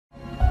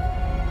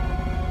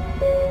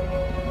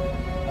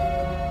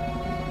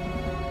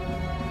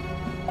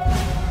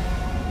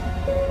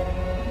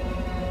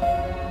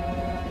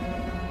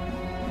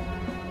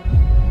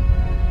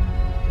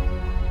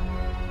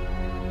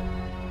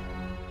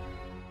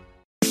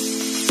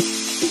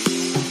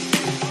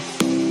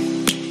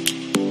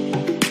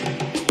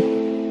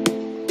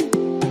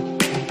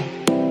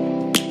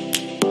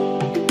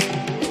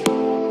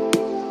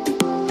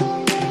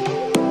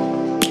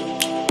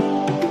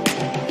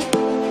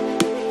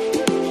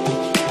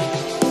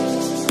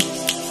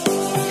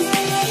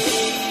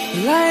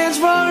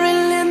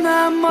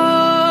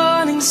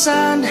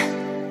sun,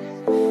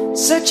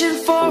 searching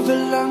for a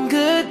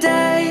longer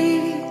day.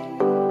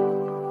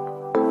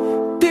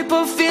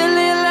 People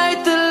feeling like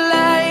the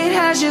light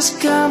has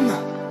just come.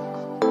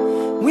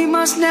 We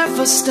must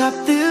never stop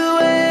the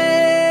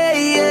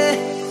way.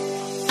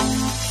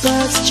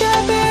 Birds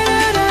chirping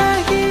and I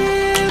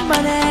hear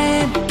my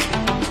name,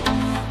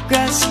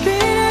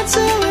 grasping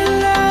into a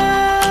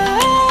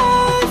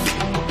life.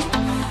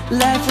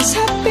 Life is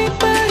happy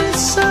but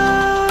it's so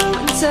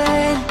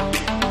insane.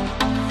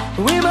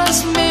 We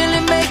must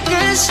merely make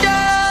a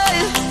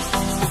start.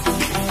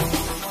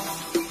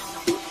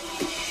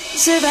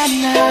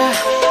 Savannah,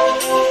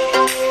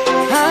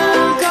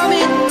 I'm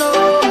coming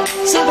home.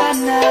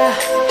 Savannah,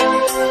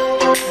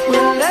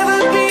 we'll never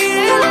be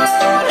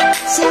alone.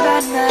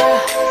 Savannah,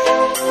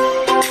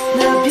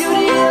 the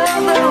beauty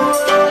of the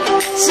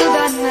world.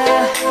 Savannah,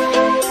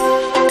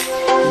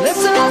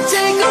 let's all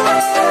take a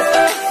walk.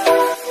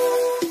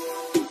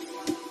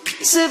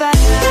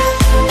 Savannah.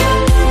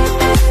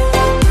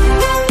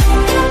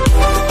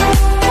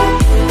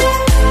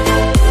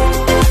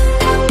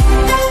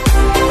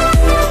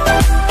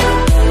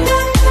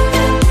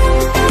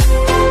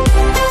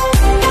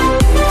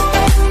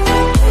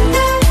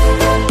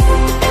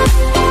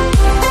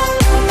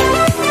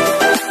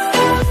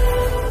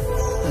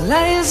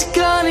 Light is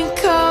gonna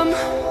come.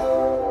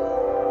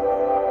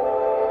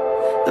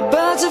 The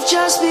birds have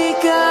just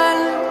begun.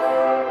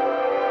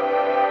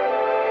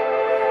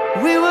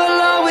 We will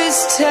always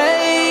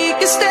take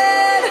a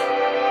stand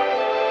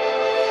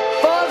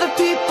for the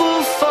people,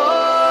 for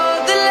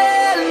the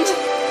land.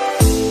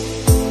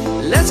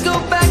 Let's go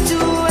back to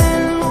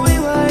when we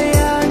were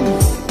young.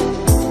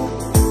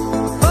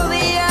 For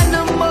the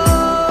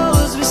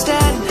animals we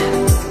stand.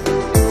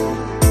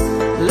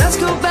 Let's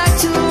go back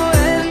to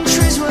when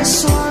trees were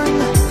swung.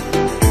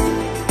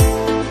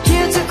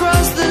 Kids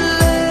across the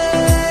land.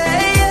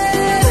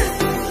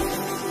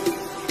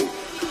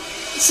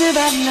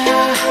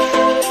 Savannah,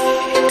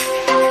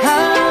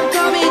 I'm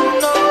coming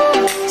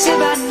home.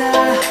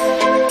 Savannah,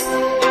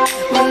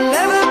 we'll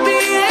never be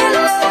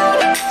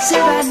alone.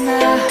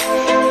 Savannah,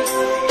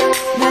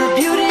 the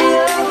beauty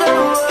of the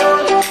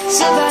world.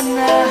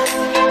 Savannah,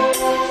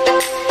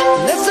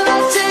 let's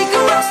all take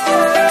a walk.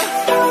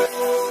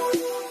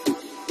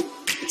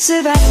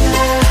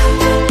 Savannah.